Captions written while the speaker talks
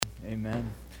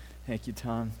Amen. Thank you,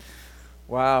 Tom.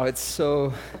 Wow, it's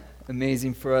so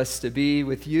amazing for us to be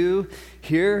with you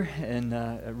here and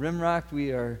at Rimrock.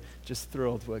 We are just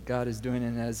thrilled what God is doing.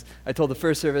 And as I told the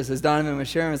first service, as Donovan was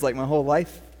sharing, it's like my whole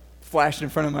life flashed in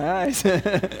front of my eyes.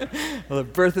 The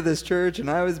birth of this church, and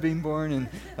I was being born,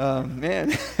 and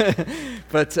man.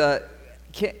 But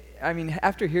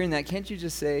after hearing that, can't you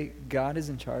just say, God is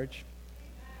in charge?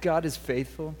 God is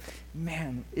faithful.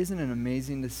 Man, isn't it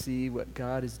amazing to see what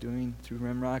God is doing through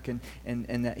Rimrock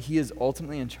and that He is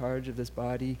ultimately in charge of this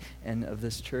body and of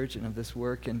this church and of this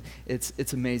work, and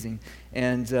it's amazing.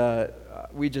 And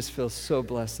we just feel so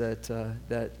blessed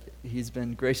that He's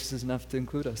been gracious enough to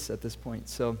include us at this point.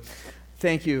 So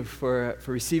thank you for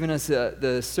receiving us.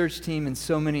 The search team and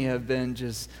so many have been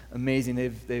just amazing.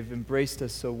 They've embraced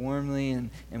us so warmly, and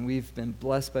we've been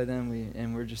blessed by them,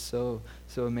 and we're just so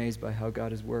amazed by how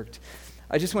God has worked.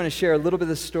 I just want to share a little bit of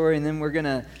the story, and then we're going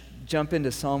to jump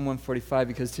into Psalm 145,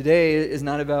 because today is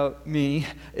not about me,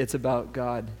 it's about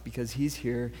God, because He's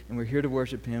here, and we're here to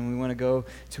worship Him. We want to go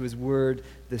to His Word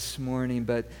this morning,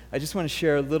 but I just want to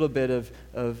share a little bit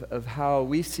of how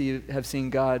we have seen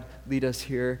God lead us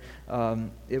here.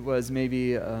 It was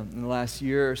maybe in the last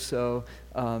year or so,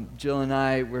 Jill and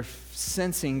I were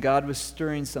sensing God was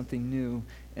stirring something new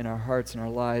in our hearts and our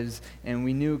lives, and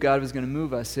we knew God was going to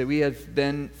move us. So we have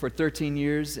been for 13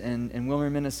 years in Wilmer,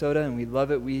 Minnesota, and we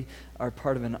love it. We are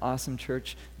part of an awesome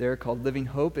church there called Living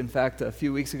Hope. In fact, a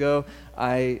few weeks ago,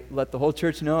 I let the whole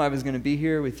church know I was going to be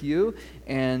here with you,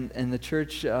 and the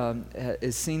church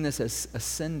is seeing this as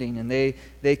ascending, and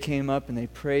they came up and they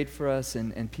prayed for us,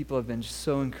 and people have been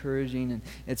so encouraging, and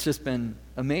it's just been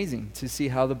amazing to see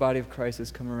how the body of Christ has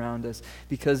come around us,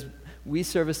 because we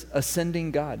serve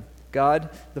ascending God. God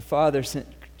the Father sent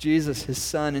Jesus, His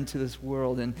Son, into this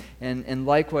world, and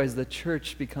likewise the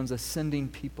church becomes ascending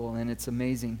people, and it's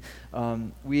amazing.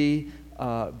 We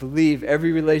believe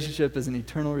every relationship is an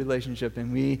eternal relationship,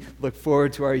 and we look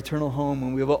forward to our eternal home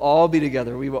when we will all be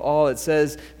together. We will all, it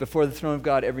says, before the throne of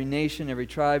God, every nation, every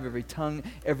tribe, every tongue,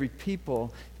 every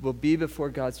people will be before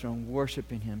God's throne,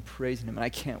 worshiping Him, praising Him. And I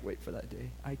can't wait for that day.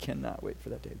 I cannot wait for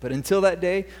that day. But until that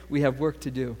day, we have work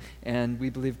to do, and we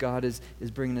believe God is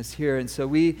bringing us here. And so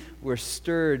we were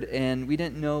stirred, and we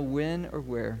didn't know when or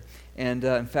where. And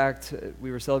in fact,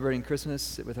 we were celebrating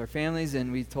Christmas with our families,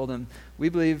 and we told them, we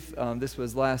believe, this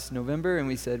was last November, and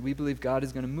we said, we believe God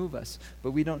is going to move us,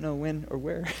 but we don't know when or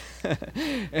where.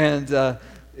 And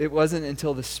it wasn't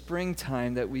until the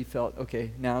springtime that we felt,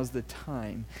 okay, now's the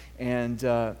time. And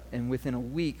within a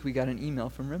week, we got an email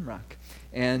from Rimrock.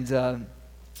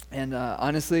 And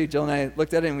honestly, Jill and I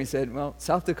looked at it and we said, well,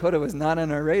 South Dakota was not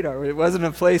on our radar. It wasn't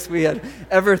a place we had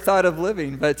ever thought of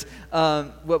living. But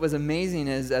what was amazing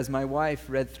is, as my wife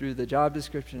read through the job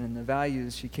description and the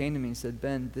values, she came to me and said,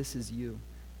 Ben, this is you.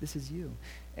 This is you.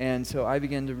 And so I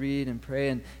began to read and pray,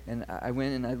 and I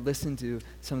went and I listened to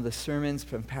some of the sermons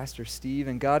from Pastor Steve,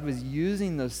 and God was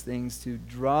using those things to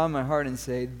draw my heart and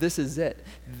say, this is it.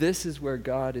 This is where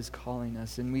God is calling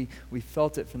us. And we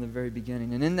felt it from the very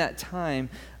beginning. And in that time,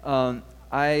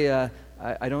 I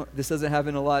don't, this doesn't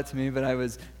happen a lot to me, but I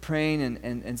was praying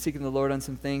and seeking the Lord on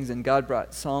some things, and God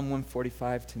brought Psalm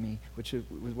 145 to me, which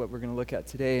was what we're going to look at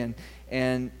today.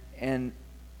 And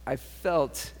I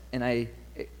felt, and I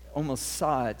almost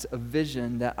saw it, a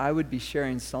vision that I would be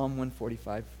sharing Psalm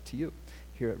 145 to you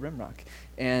here at Rimrock.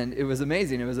 And it was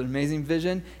amazing. It was an amazing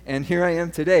vision, and here I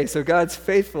am today. So God's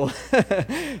faithful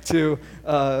to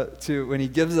when He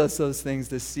gives us those things,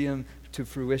 to see them to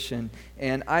fruition.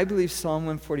 And I believe Psalm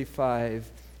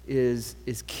 145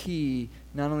 is key,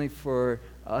 not only for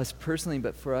us personally,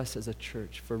 but for us as a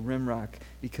church, for Rimrock,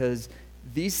 because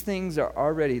these things are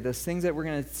already, those things that we're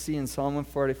going to see in Psalm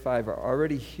 145 are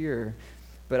already here.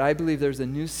 But I believe there's a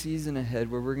new season ahead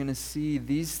where we're going to see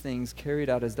these things carried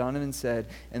out, as Donovan said,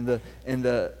 and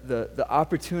the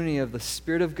opportunity of the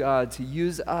Spirit of God to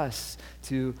use us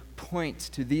to point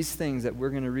to these things that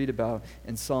we're going to read about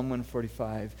in Psalm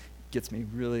 145 gets me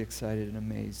really excited and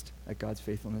amazed at God's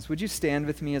faithfulness. Would you stand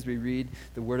with me as we read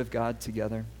the Word of God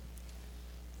together?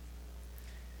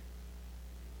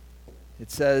 It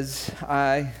says,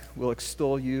 I will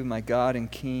extol you, my God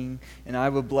and King, and I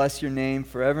will bless your name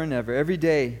forever and ever. Every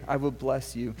day I will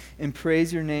bless you and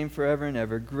praise your name forever and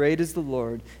ever. Great is the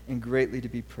Lord and greatly to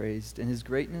be praised, and His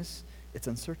greatness, it's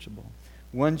unsearchable.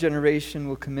 One generation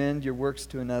will commend your works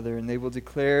to another, and they will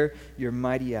declare your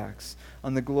mighty acts.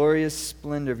 On the glorious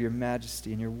splendor of your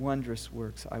majesty and your wondrous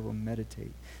works I will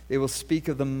meditate. They will speak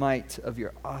of the might of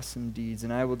your awesome deeds,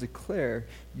 and I will declare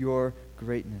your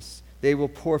greatness. They will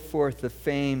pour forth the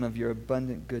fame of your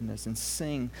abundant goodness and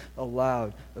sing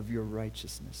aloud of your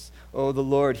righteousness. O the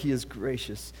Lord, he is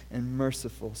gracious and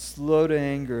merciful, slow to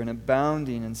anger and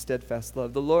abounding in steadfast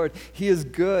love. The Lord, he is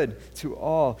good to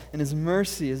all, and his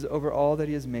mercy is over all that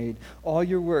he has made. All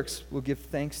your works will give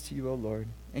thanks to you, O Lord,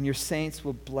 and your saints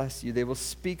will bless you. They will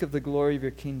speak of the glory of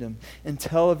your kingdom and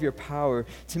tell of your power,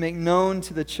 to make known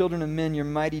to the children of men your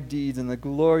mighty deeds and the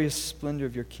glorious splendor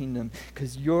of your kingdom,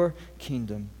 because your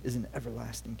kingdom is an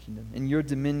everlasting kingdom, and your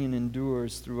dominion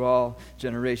endures through all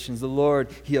generations. The Lord,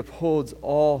 he upholds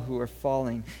all who are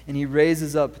falling, and he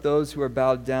raises up those who are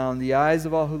bowed down, the eyes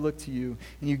of all who look to you,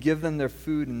 and you give them their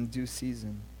food in due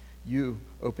season. You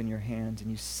open your hand, and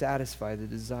you satisfy the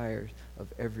desires of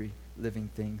every living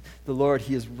thing. The Lord,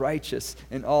 he is righteous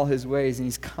in all his ways, and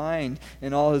he's kind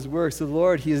in all his works. The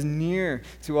Lord, he is near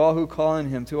to all who call on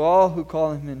him, to all who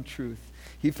call him in truth.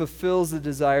 He fulfills the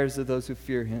desires of those who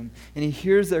fear him, and he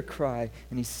hears their cry,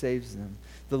 and he saves them.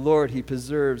 The Lord, he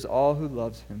preserves all who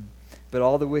love him, but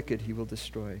all the wicked he will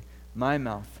destroy. My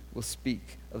mouth will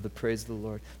speak of the praise of the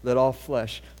Lord. Let all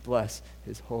flesh bless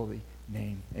his holy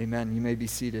name. Amen. You may be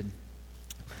seated.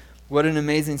 What an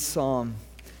amazing psalm.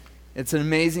 It's an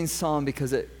amazing psalm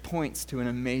because it points to an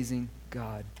amazing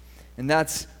God. And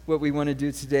that's what we want to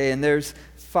do today. And there's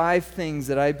 5 things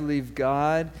that I believe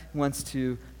God wants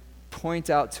to point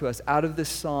out to us out of this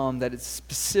psalm that it's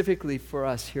specifically for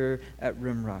us here at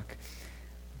Rimrock.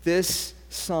 This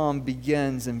psalm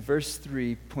begins in verse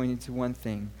 3 pointing to one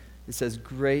thing. It says,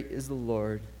 "Great is the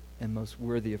Lord and most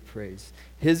worthy of praise.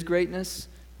 His greatness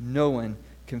no one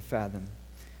can fathom."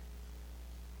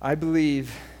 I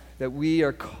believe that we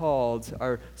are called,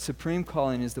 our supreme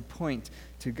calling is to point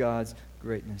to God's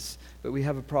greatness. But we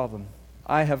have a problem.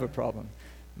 I have a problem.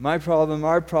 My problem,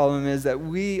 our problem is that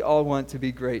we all want to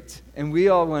be great, and we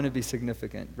all want to be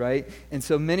significant, right? And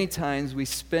so many times we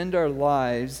spend our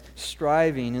lives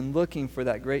striving and looking for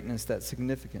that greatness, that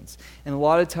significance. And a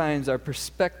lot of times our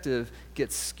perspective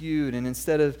gets skewed, and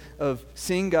instead of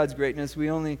seeing God's greatness,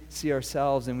 we only see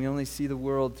ourselves, and we only see the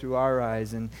world through our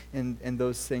eyes and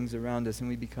those things around us, and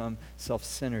we become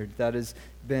self-centered. That has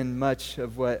been much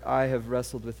of what I have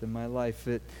wrestled with in my life.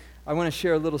 I want to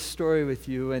share a little story with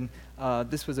you, and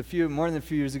this was more than a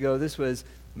few years ago. This was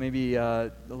maybe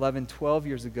 11, 12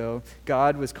 years ago.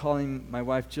 God was calling my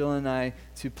wife Jill and I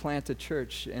to plant a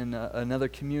church in another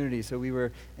community. So we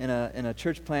were in a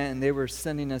church plant, and they were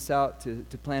sending us out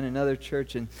to plant another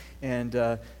church. And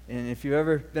if you've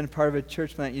ever been part of a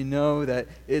church plant, you know that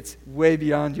it's way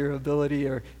beyond your ability,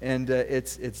 and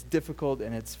it's difficult,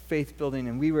 and it's faith building.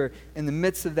 And we were in the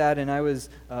midst of that, and I was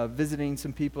visiting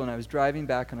some people, and I was driving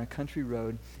back on a country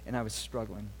road, and I was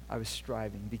struggling. I was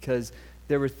striving because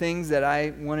there were things that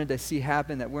I wanted to see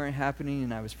happen that weren't happening,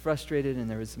 and I was frustrated,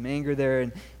 and there was some anger there,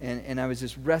 and I was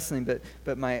just wrestling.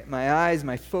 But my eyes,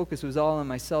 my focus was all on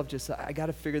myself, just, I got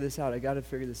to figure this out. I got to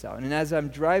figure this out. And as I'm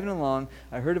driving along,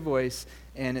 I heard a voice,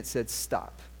 and it said,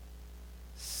 "Stop.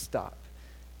 Stop."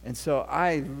 And so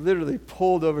I literally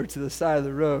pulled over to the side of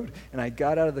the road, and I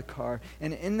got out of the car.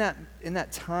 And in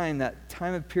that time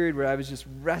of period where I was just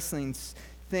wrestling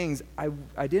things,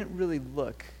 I didn't really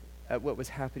look at what was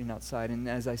happening outside. And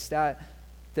as I sat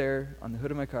there on the hood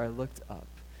of my car, I looked up,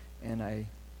 and I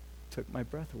took my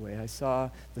breath away. I saw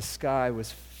the sky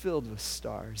was filled with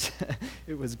stars.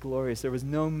 It was glorious. There was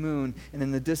no moon, and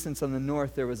in the distance on the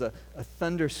north, there was a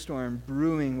thunderstorm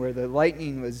brewing where the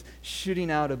lightning was shooting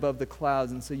out above the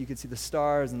clouds, and so you could see the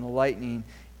stars and the lightning,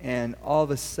 and all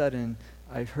of a sudden,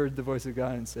 I heard the voice of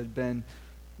God and said, "Ben,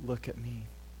 look at me.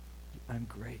 I'm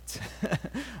great.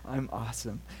 I'm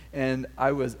awesome." And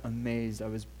I was amazed. I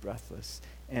was breathless.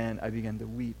 And I began to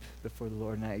weep before the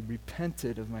Lord. And I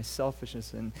repented of my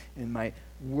selfishness and my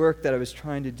work that I was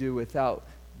trying to do without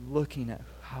looking at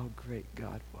how great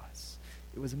God was.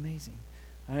 It was amazing.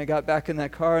 And I got back in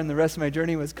that car, and the rest of my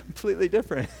journey was completely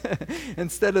different.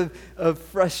 Instead of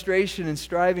frustration and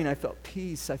striving, I felt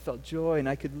peace, I felt joy, and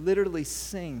I could literally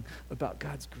sing about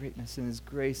God's greatness and his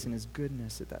grace and his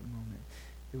goodness at that moment.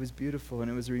 It was beautiful,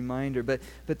 and it was a reminder. But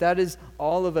that is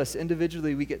all of us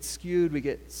individually. We get skewed, we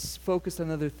get focused on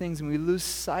other things, and we lose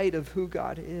sight of who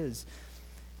God is.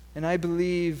 And I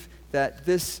believe that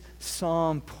this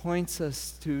psalm points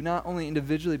us to not only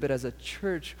individually, but as a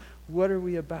church, what are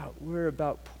we about? We're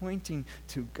about pointing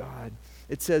to God.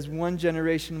 It says, "One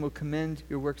generation will commend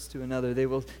your works to another." They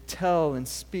will tell and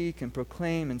speak and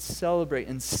proclaim and celebrate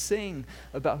and sing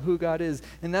about who God is.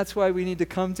 And that's why we need to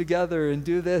come together and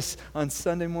do this on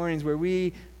Sunday mornings, where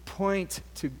we point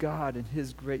to God and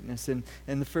his greatness. And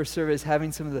in the first service,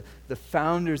 having some of the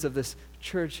founders of this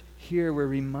church here, were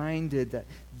reminded that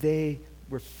they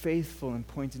were faithful in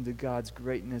pointing to God's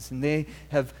greatness, and they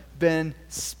have been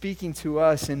speaking to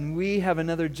us, and we have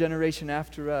another generation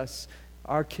after us,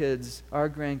 our kids, our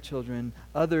grandchildren,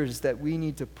 others that we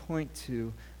need to point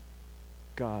to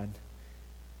God.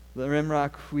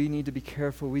 Rimrock, we need to be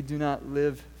careful. We do not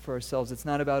live for ourselves. It's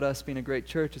not about us being a great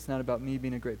church. It's not about me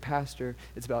being a great pastor.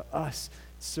 It's about us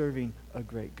serving a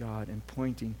great God and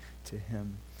pointing to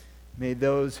him. May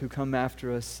those who come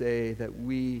after us say that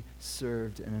we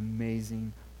served an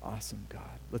amazing, awesome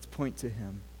God. Let's point to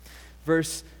him.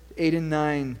 Verse 8 and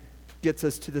 9 gets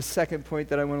us to the second point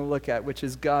that I want to look at, which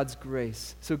is God's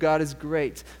grace. So God is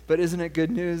great, but isn't it good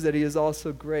news that he is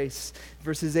also grace?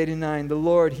 Verses 8 and 9, the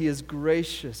Lord, he is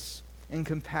gracious and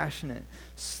compassionate,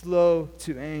 slow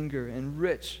to anger and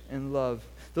rich in love.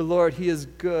 The Lord, he is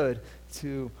good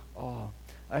to all.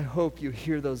 I hope you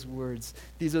hear those words.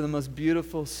 These are the most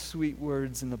beautiful, sweet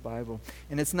words in the Bible.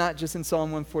 And it's not just in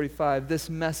Psalm 145. This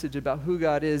message about who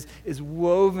God is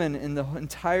woven in the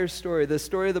entire story. The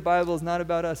story of the Bible is not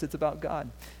about us. It's about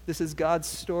God. This is God's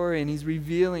story, and he's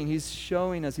revealing, he's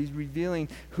showing us, he's revealing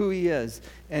who he is.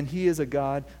 And he is a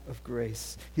God of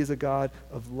grace. He is a God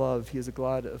of love. He is a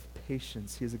God of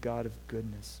patience. He is a God of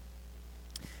goodness.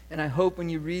 And I hope when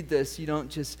you read this, you don't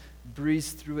just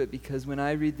breeze through it, because when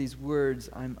I read these words,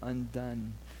 I'm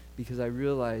undone, because I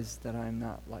realize that I'm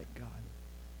not like God.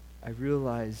 I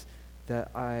realize that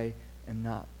I am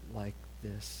not like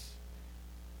this.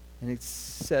 And it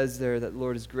says there that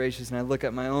Lord is gracious, and I look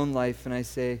at my own life and I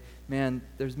say, man,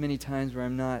 there's many times where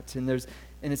I'm not,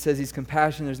 and it says he's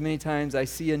compassionate. There's many times I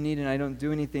see a need and I don't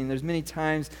do anything. There's many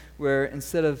times where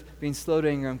instead of being slow to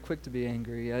anger, I'm quick to be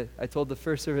angry. I told the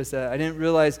first service that I didn't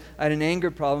realize I had an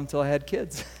anger problem until I had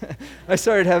kids. I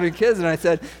started having kids and I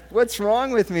said, what's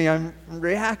wrong with me? I'm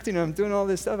reacting. I'm doing all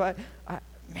this stuff.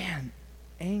 Man,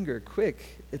 anger,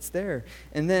 quick. It's there.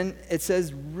 And then it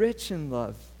says rich in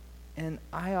love. And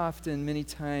I often, many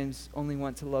times, only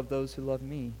want to love those who love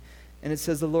me. And it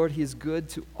says the Lord, he is good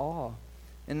to all.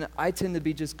 And I tend to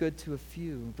be just good to a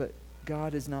few, but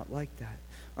God is not like that.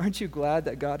 Aren't you glad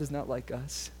that God is not like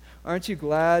us? Aren't you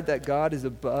glad that God is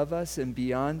above us and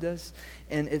beyond us?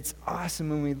 And it's awesome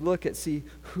when we look at, see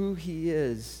who he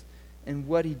is and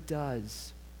what he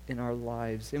does in our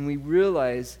lives. And we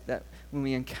realize that when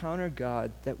we encounter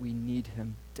God, that we need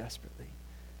him desperately.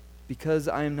 Because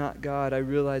I am not God, I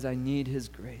realize I need his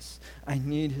grace. I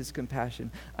need his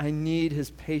compassion. I need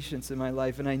his patience in my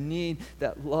life. And I need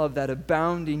that love, that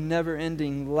abounding,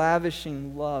 never-ending,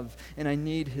 lavishing love. And I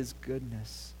need his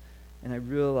goodness. And I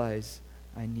realize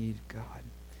I need God.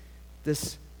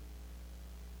 This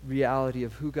reality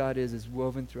of who God is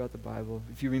woven throughout the Bible.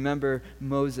 If you remember,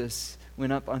 Moses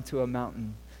went up onto a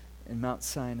mountain in Mount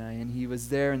Sinai, and he was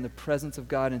there in the presence of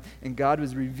God, and God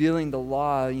was revealing the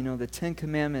law, the 10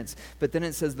 Commandments. But then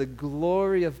it says the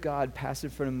glory of God passed in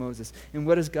front of Moses. And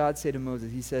what does God say to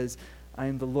Moses? He says, I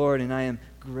am the Lord, and I am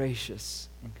gracious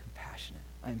and compassionate.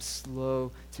 I am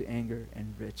slow to anger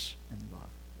and rich in love.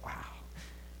 Wow.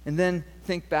 And then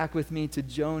think back with me to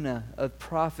Jonah, a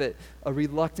prophet, a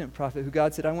reluctant prophet, who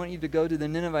God said, I want you to go to the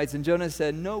Ninevites. And Jonah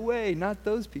said, no way, not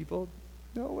those people.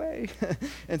 No way.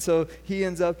 And so he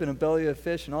ends up in a belly of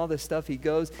fish and all this stuff. He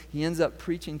ends up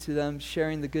preaching to them,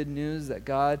 sharing the good news that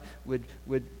God would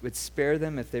spare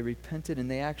them if they repented,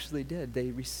 and they actually did.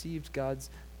 They received God's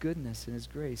goodness and his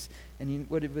grace. And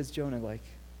what was Jonah like?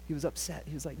 He was upset.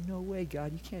 He was like, no way,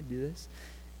 God, you can't do this.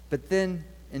 But then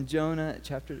in Jonah,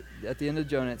 at the end of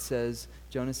Jonah,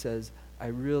 Jonah says, I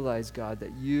realize, God,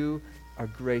 that you are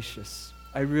gracious.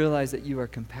 I realize that you are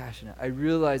compassionate. I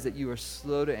realize that you are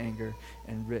slow to anger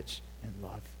and rich in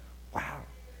love. Wow.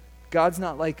 God's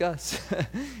not like us.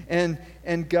 and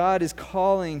God is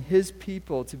calling his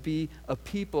people to be a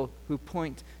people who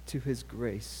point to his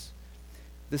grace.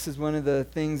 This is one of the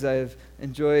things I've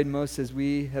enjoyed most as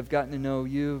we have gotten to know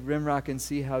you, Rimrock, and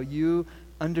see how you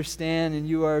understand and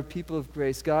you are a people of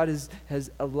grace. God has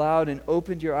allowed and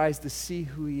opened your eyes to see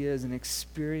who he is and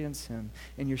experience him,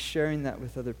 and you're sharing that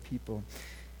with other people.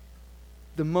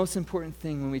 The most important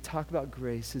thing when we talk about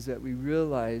grace is that we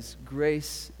realize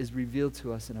grace is revealed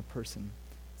to us in a person.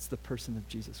 It's the person of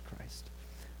Jesus Christ.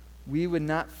 We would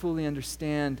not fully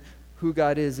understand who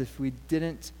God is if we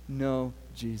didn't know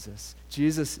Jesus.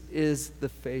 Jesus is the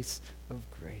face of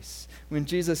grace. When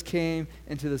Jesus came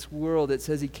into this world, it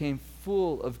says he came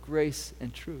full of grace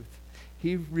and truth.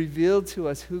 He revealed to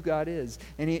us who God is.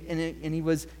 And he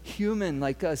was human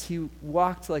like us. He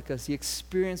walked like us. He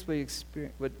experienced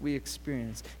what we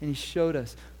experienced. And he showed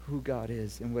us who God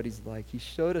is and what he's like. He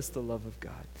showed us the love of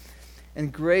God.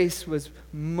 And grace was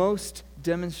most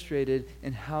demonstrated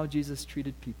in how Jesus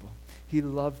treated people. He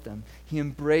loved them. He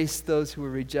embraced those who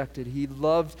were rejected. He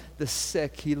loved the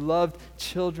sick. He loved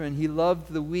children. He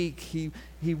loved the weak. He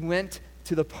went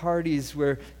to the parties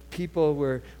where people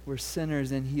were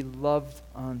sinners, and he loved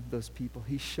on those people.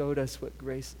 He showed us what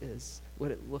grace is,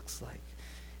 what it looks like.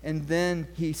 And then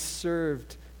he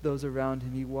served those around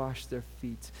him. He washed their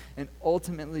feet. And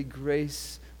ultimately,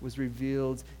 grace was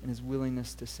revealed in his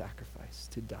willingness to sacrifice,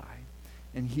 to die.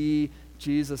 And he,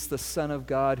 Jesus, the Son of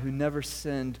God, who never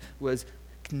sinned, was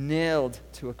nailed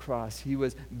to a cross. He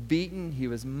was beaten, he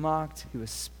was mocked, he was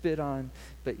spit on,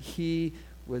 but he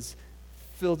was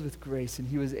filled with grace, and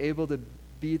he was able to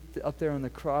be up there on the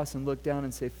cross and look down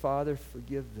and say, Father,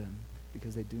 forgive them,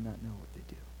 because they do not know what they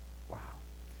do. Wow,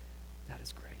 that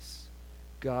is grace.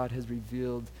 God has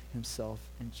revealed himself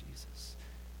in Jesus.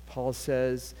 Paul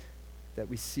says that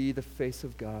we see the face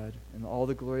of God and all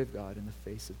the glory of God in the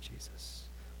face of Jesus.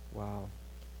 Wow.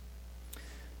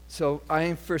 So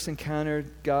I first encountered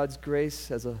God's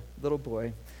grace as a little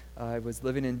boy. I was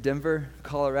living in Denver,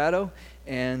 Colorado,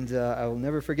 and I will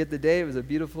never forget the day. It was a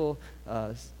beautiful,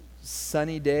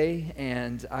 sunny day,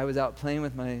 and I was out playing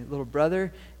with my little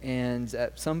brother, and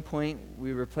at some point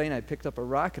we were playing, I picked up a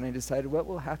rock, and I decided, what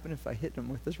will happen if I hit him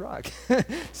with this rock?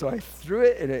 So I threw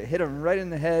it, and it hit him right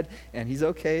in the head, and he's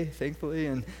okay, thankfully,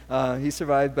 and he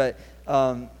survived, but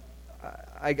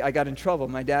I got in trouble.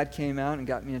 My dad came out and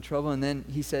got me in trouble, and then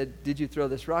he said, did you throw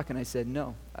this rock? And I said,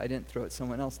 no, I didn't throw it,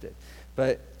 someone else did.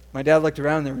 But my dad looked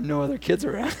around, there were no other kids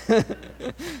around.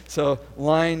 So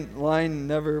line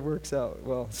never works out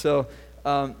well. So,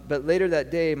 but later that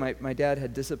day, my dad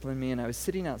had disciplined me, and I was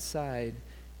sitting outside,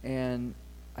 and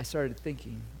I started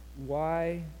thinking,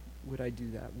 why would I do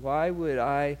that? Why would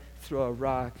I throw a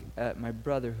rock at my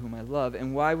brother whom I love?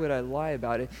 And why would I lie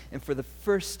about it? And for the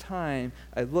first time,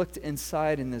 I looked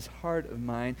inside in this heart of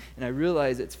mine, and I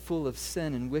realized it's full of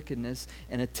sin and wickedness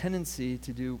and a tendency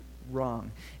to do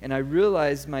wrong. And I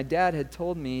realized my dad had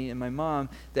told me and my mom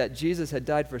that Jesus had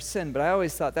died for sin, but I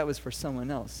always thought that was for someone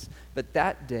else. But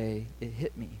that day, it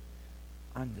hit me.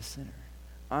 I'm the sinner.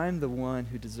 I'm the one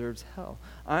who deserves hell.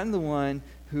 I'm the one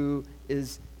who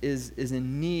is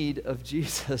in need of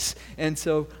Jesus. And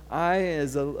so I,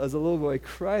 as a little boy,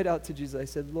 cried out to Jesus. I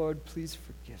said, Lord, please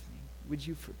forgive me. Would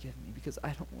you forgive me? Because I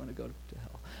don't want to go to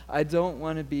hell. I don't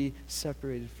want to be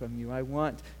separated from you. I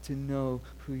want to know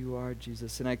who you are,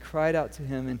 Jesus. And I cried out to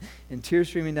him, and tears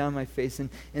streaming down my face.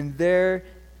 And there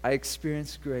I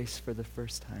experienced grace for the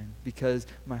first time, because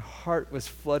my heart was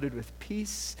flooded with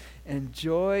peace and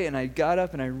joy. And I got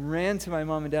up and I ran to my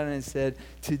mom and dad and I said,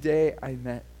 today I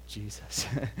met Jesus.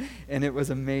 And it was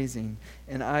amazing.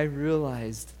 And I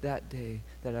realized that day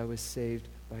that I was saved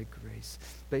by grace.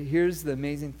 But here's the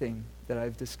amazing thing that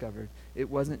I've discovered. It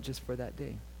wasn't just for that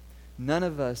day. None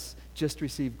of us just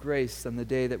received grace on the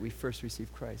day that we first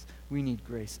received Christ. We need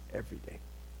grace every day.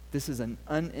 This is an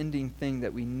unending thing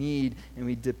that we need and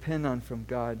we depend on from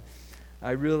God.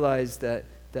 I realized that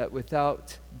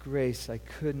without grace, I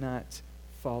could not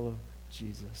follow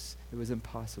Jesus. It was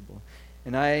impossible.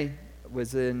 And I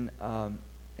was in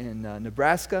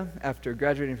Nebraska after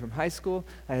graduating from high school.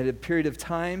 I had a period of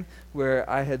time where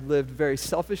I had lived very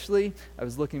selfishly. I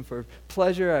was looking for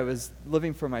pleasure. I was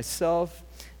living for myself.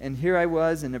 And here I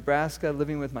was in Nebraska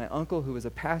living with my uncle, who was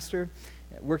a pastor,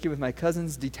 working with my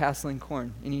cousins, detasseling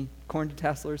corn. Any corn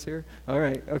detasselers here? All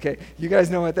right, okay. You guys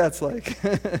know what that's like.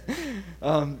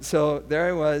 So there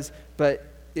I was, but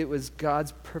it was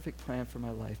God's perfect plan for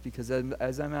my life, because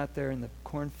as I'm out there in the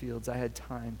cornfields, I had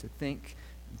time to think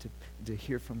and to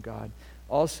hear from God.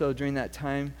 Also, during that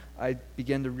time, I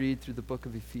began to read through the book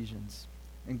of Ephesians.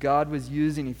 And God was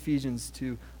using Ephesians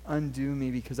to undo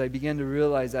me, because I began to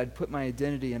realize I'd put my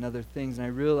identity in other things, and I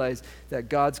realized that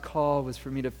God's call was for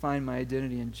me to find my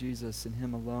identity in Jesus and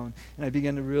him alone. And I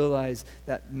began to realize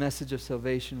that message of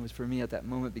salvation was for me at that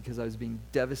moment, because I was being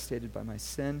devastated by my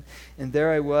sin. And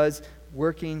there I was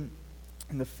working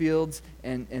in the fields,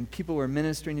 and people were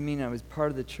ministering to me, and I was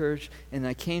part of the church. And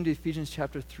I came to Ephesians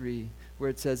chapter 3, where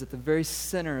it says at the very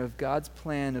center of God's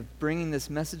plan of bringing this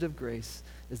message of grace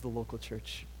is the local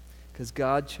church. Because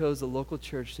God chose the local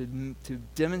church to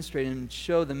demonstrate and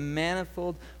show the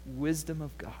manifold wisdom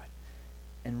of God.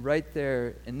 And right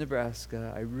there in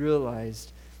Nebraska, I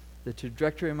realized the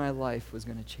trajectory of my life was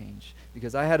going to change.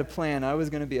 Because I had a plan. I was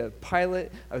going to be a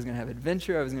pilot. I was going to have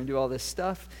adventure. I was going to do all this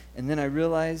stuff. And then I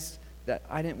realized that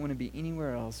I didn't want to be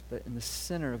anywhere else but in the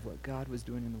center of what God was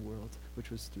doing in the world,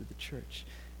 which was through the church.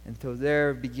 And so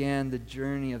there began the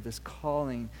journey of this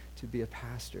calling to be a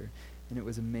pastor. And it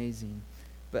was amazing.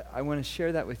 But I want to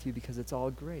share that with you because it's all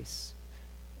grace.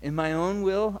 In my own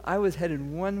will, I was headed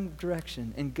one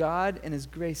direction, and God and his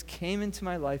grace came into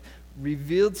my life,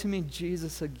 revealed to me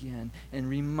Jesus again, and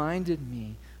reminded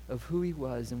me of who he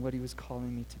was and what he was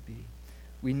calling me to be.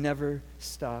 We never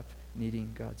stop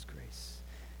needing God's grace.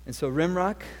 And so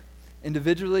Rimrock,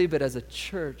 individually, but as a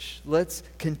church, let's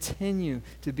continue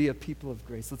to be a people of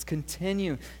grace. Let's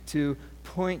continue to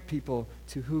point people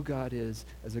to who God is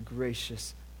as a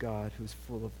gracious God who's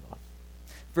full of love.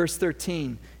 Verse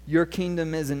 13, your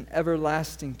kingdom is an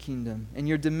everlasting kingdom, and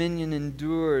your dominion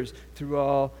endures through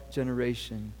all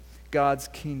generation. God's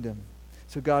kingdom.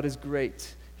 So God is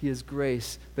great. He is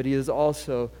grace, but he is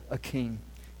also a king.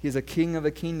 He is a king of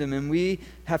a kingdom, and we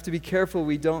have to be careful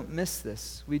we don't miss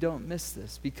this. We don't miss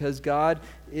this because God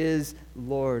is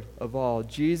Lord of all.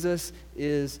 Jesus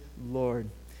is Lord.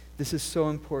 This is so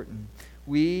important.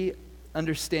 We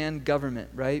understand government,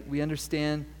 right? We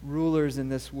understand rulers in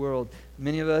this world.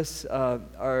 Many of us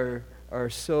are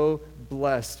so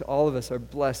blessed. All of us are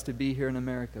blessed to be here in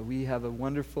America. We have a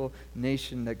wonderful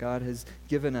nation that God has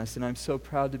given us, and I'm so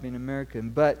proud to be an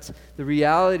American. But the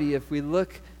reality, if we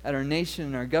look at our nation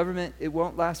and our government, it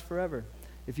won't last forever.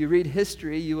 If you read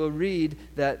history, you will read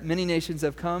that many nations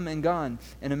have come and gone,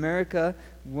 and America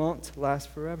won't last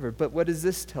forever. But what does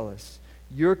this tell us?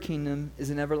 Your kingdom is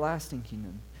an everlasting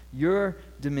kingdom. Your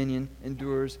dominion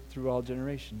endures through all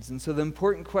generations. And so the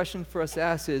important question for us to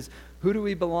ask is, who do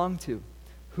we belong to?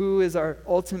 Who is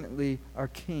ultimately our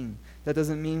king? That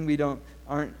doesn't mean we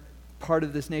aren't part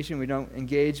of this nation, we don't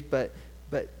engage, but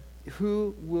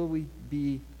who will we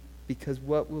be? Because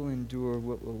what will endure,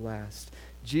 what will last?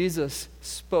 Jesus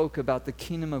spoke about the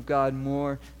kingdom of God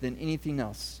more than anything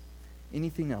else.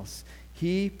 Anything else.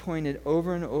 He pointed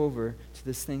over and over to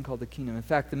this thing called the kingdom. In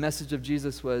fact, the message of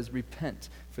Jesus was, repent,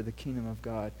 for the kingdom of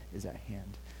God is at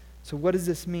hand. So what does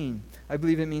this mean? I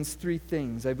believe it means three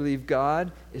things. I believe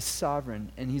God is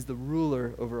sovereign, and he's the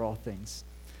ruler over all things.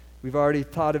 We've already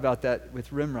thought about that with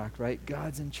Rimrock, right?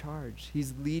 God's in charge.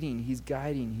 He's leading. He's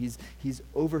guiding. He's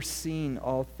overseeing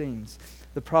all things.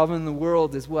 The problem in the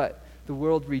world is what? The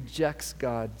world rejects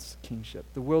God's kingship.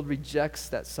 The world rejects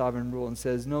that sovereign rule and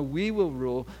says, no, we will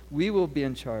rule. We will be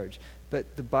in charge.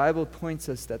 But the Bible points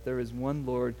us that there is one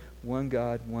Lord, one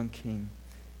God, one King.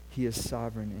 He is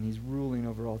sovereign, and he's ruling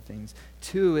over all things.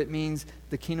 2, it means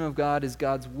the kingdom of God is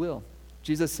God's will.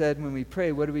 Jesus said when we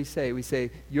pray, what do we say? We say,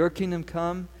 your kingdom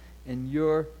come and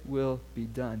your will be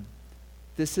done.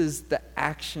 This is the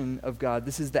action of God.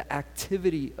 This is the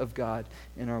activity of God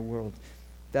in our world.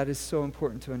 That is so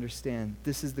important to understand.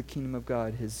 This is the kingdom of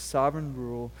God, his sovereign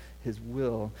rule, his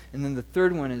will. And then the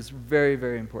third one is very,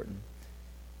 very important.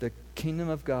 The kingdom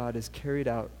of God is carried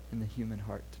out in the human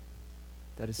heart.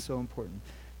 That is so important.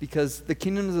 Because the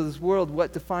kingdoms of this world,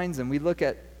 what defines them? We look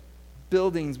at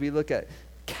buildings, we look at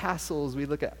castles, we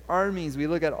look at armies, we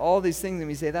look at all these things and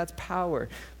we say that's power.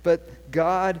 But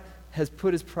God has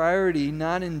put his priority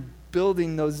not in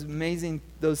building those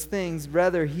things.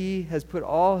 Rather, he has put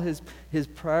all his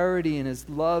priority and his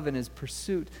love and his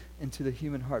pursuit into the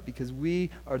human heart, because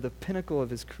we are the pinnacle of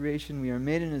his creation. We are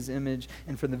made in his image.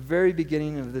 And from the very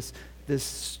beginning of this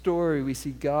story, we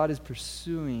see God is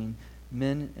pursuing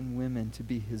men and women to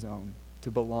be his own,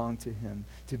 to belong to him,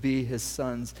 to be his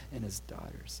sons and his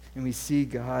daughters. And we see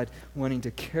God wanting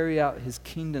to carry out his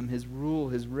kingdom, his rule,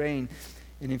 his reign.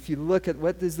 And if you look at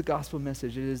what is the gospel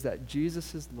message, it is that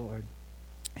Jesus is Lord.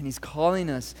 And he's calling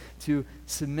us to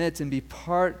submit and be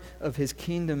part of his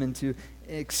kingdom and to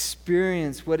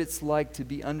experience what it's like to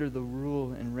be under the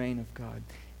rule and reign of God.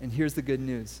 And here's the good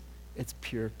news. It's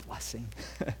pure blessing.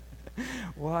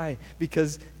 Why?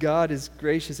 Because God is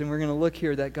gracious, and we're going to look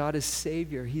here that God is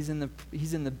Savior. He's in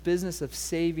the business of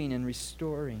saving and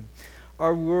restoring.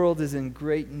 Our world is in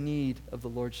great need of the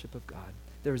Lordship of God.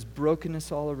 There is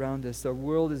brokenness all around us. Our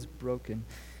world is broken.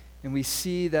 And we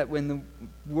see that when the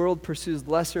world pursues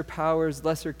lesser powers,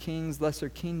 lesser kings, lesser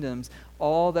kingdoms,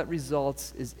 all that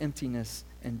results is emptiness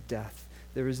and death.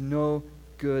 There is no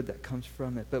good that comes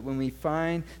from it. But when we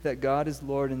find that God is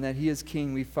Lord and that he is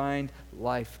King, we find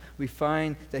life. We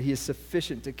find that he is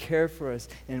sufficient to care for us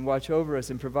and watch over us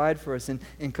and provide for us and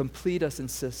complete us and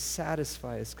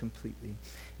satisfy us completely.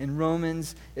 In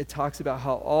Romans, it talks about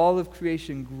how all of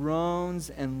creation groans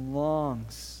and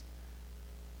longs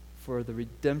for the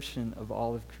redemption of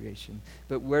all of creation.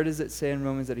 But where does it say in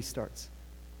Romans that he starts?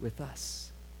 With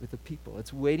us, with the people.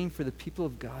 It's waiting for the people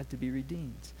of God to be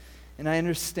redeemed. And I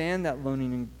understand that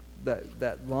longing,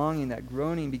 that longing, that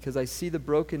groaning, because I see the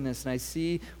brokenness and I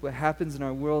see what happens in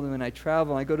our world. And when I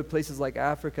travel, I go to places like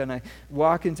Africa and I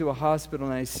walk into a hospital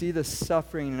and I see the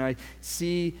suffering and I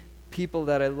see people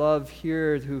that I love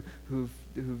here who've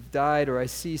who've died, or I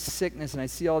see sickness and I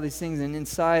see all these things, and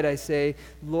inside I say,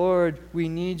 Lord, we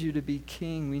need you to be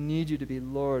king. We need you to be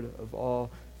Lord of all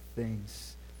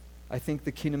things. I think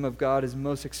the kingdom of God is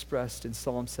most expressed in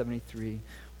Psalm 73,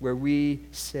 where we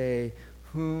say,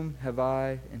 whom have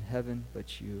I in heaven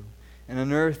but you? And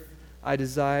on earth I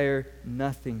desire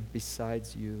nothing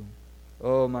besides you.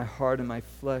 Oh, my heart and my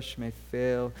flesh may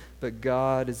fail, but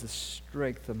God is the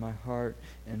strength of my heart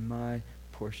and my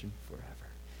portion forever.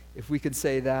 If we could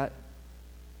say that,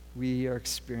 we are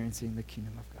experiencing the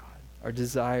kingdom of God. Our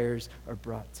desires are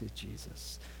brought to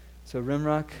Jesus. So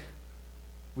Rimrock,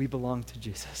 we belong to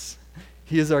Jesus.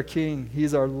 He is our King. He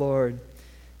is our Lord.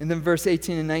 And then verse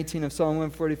 18 and 19 of Psalm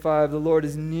 145, the Lord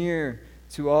is near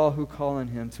to all who call on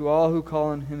him, to all who call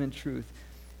on him in truth.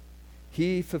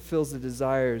 He fulfills the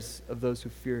desires of those who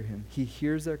fear him. He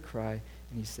hears their cry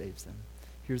and he saves them.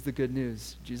 Here's the good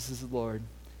news. Jesus is Lord,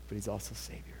 but he's also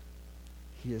Savior.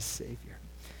 He is Savior.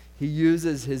 He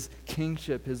uses his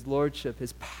kingship, his lordship,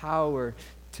 his power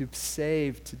to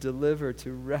save, to deliver,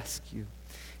 to rescue.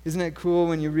 Isn't it cool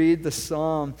when you read the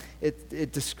psalm,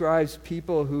 it describes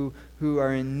people who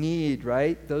are in need,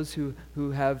 right? Those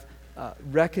who have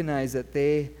recognized that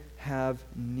they have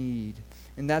need.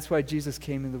 And that's why Jesus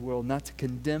came into the world, not to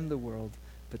condemn the world,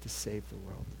 but to save the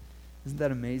world. Isn't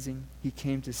that amazing? He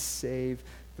came to save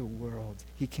the world.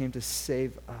 He came to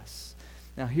save us.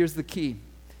 Now here's the key.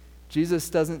 Jesus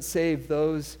doesn't save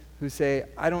those who say,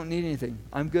 I don't need anything.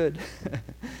 I'm good.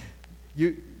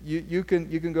 You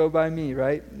can go by me,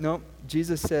 right? No,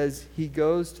 Jesus says he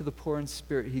goes to the poor in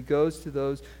spirit. He goes to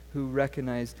those who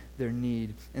recognize their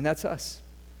need. And that's us.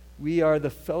 We are the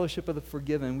fellowship of the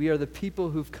forgiven. We are the people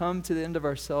who've come to the end of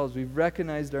ourselves. We've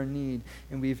recognized our need,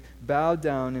 and we've bowed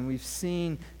down, and we've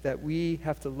seen that we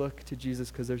have to look to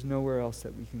Jesus because there's nowhere else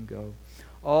that we can go.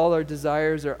 All our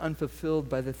desires are unfulfilled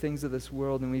by the things of this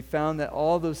world, and we found that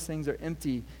all those things are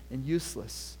empty and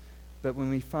useless. But when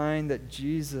we find that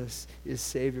Jesus is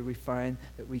Savior, we find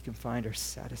that we can find our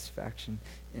satisfaction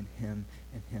in him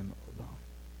and him alone.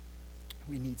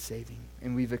 We need saving,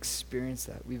 and we've experienced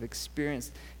that. We've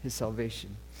experienced his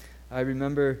salvation. I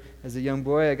remember as a young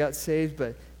boy I got saved,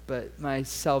 but my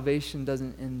salvation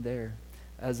doesn't end there.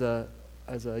 As a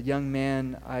young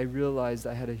man, I realized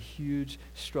I had a huge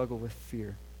struggle with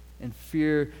fear. And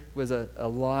fear was a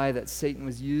lie that Satan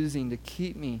was using to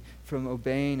keep me from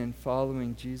obeying and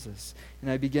following Jesus. And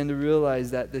I began to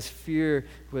realize that this fear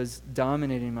was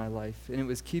dominating my life, and it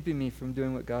was keeping me from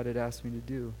doing what God had asked me to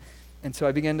do. And so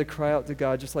I began to cry out to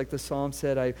God, just like the psalm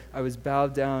said. I was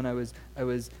bowed down. I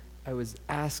was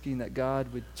asking that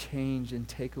God would change and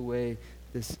take away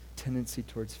this tendency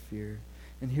towards fear.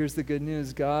 And here's the good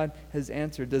news. God has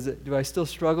answered. Do I still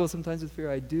struggle sometimes with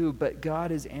fear? I do, but God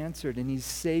has answered, and he's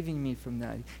saving me from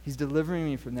that. He's delivering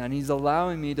me from that, and he's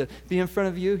allowing me to be in front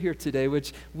of you here today,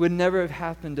 which would never have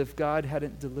happened if God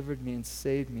hadn't delivered me and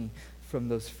saved me from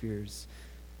those fears.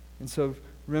 And so,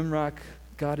 Rimrock,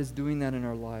 God is doing that in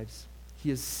our lives. He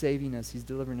is saving us. He's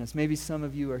delivering us. Maybe some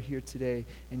of you are here today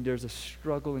and there's a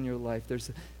struggle in your life.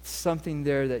 There's something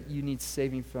there that you need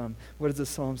saving from. What does the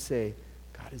psalm say?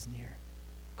 God is near.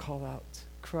 Call out.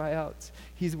 Cry out.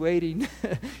 He's waiting.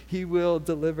 He will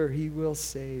deliver. He will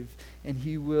save. And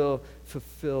he will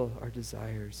fulfill our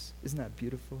desires. Isn't that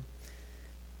beautiful?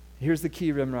 Here's the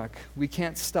key, Rimrock. We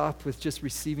can't stop with just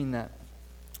receiving that.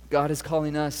 God is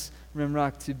calling us,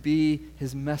 Rimrock, to be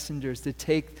his messengers, to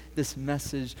take this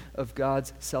message of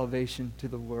God's salvation to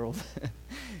the world.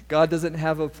 God doesn't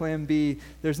have a plan B.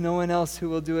 There's no one else who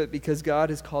will do it because God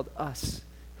has called us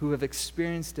who have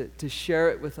experienced it to share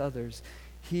it with others.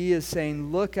 He is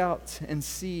saying, look out and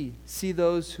see. See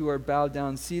those who are bowed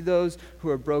down. See those who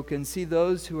are broken. See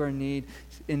those who are in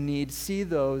need. See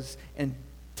those and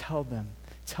tell them.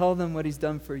 Tell them what he's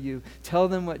done for you. Tell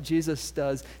them what Jesus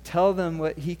does. Tell them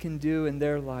what he can do in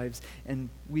their lives. And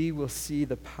we will see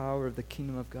the power of the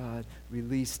kingdom of God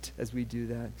released as we do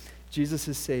that. Jesus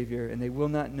is Savior, and they will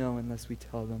not know unless we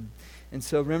tell them. And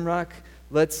so, Rimrock,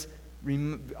 let's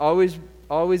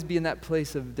always be in that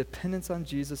place of dependence on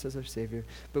Jesus as our Savior.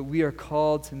 But we are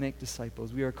called to make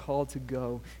disciples. We are called to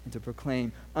go and to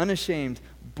proclaim, unashamed,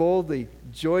 boldly,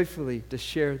 joyfully, to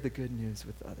share the good news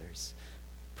with others.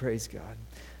 Praise God.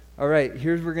 All right,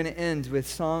 here's we're going to end with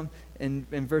Psalm in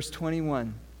verse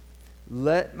 21.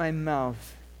 Let my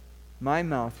mouth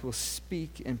will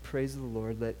speak in praise of the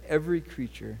Lord. Let every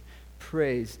creature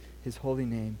praise his holy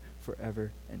name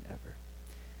forever and ever.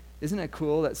 Isn't it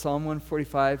cool that Psalm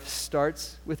 145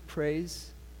 starts with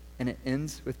praise and it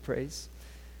ends with praise?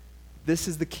 This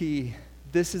is the key.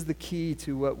 This is the key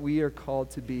to what we are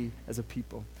called to be as a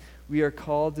people. We are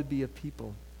called to be a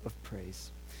people of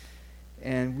praise.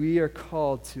 And we are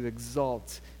called to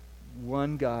exalt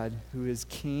one God who is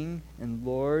King and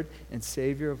Lord and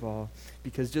Savior of all.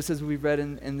 Because just as we read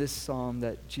in this psalm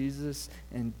that Jesus,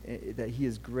 and that he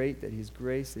is great, that he is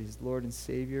grace, that he's Lord and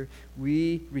Savior,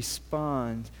 we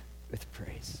respond with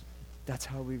praise. That's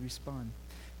how we respond.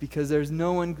 Because there's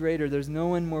no one greater, there's no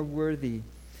one more worthy.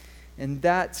 And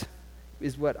that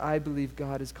is what I believe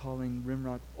God is calling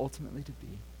Rimrock ultimately to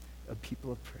be, a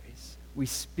people of praise. We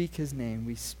speak his name,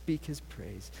 we speak his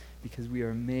praise, because we are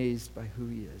amazed by who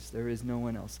he is. There is no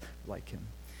one else like him.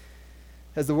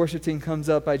 As the worship team comes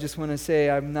up, I just want to say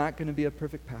I'm not going to be a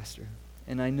perfect pastor.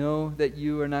 And I know that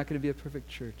you are not going to be a perfect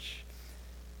church.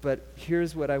 But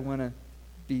here's what I want to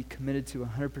be committed to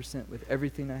 100% with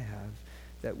everything I have,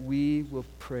 that we will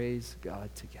praise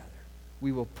God together.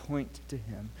 We will point to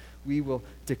him. We will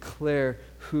declare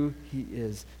who he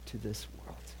is to this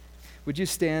world. Would you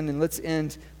stand, and let's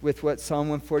end with what Psalm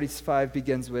 145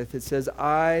 begins with. It says,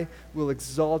 I will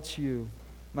exalt you,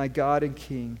 my God and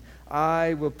King.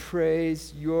 I will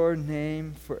praise your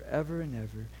name forever and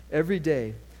ever. Every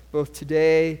day, both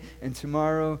today and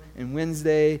tomorrow and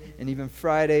Wednesday and even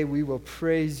Friday, we will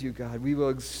praise you, God. We will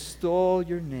extol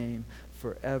your name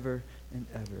forever and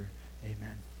ever.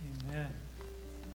 Amen. Amen.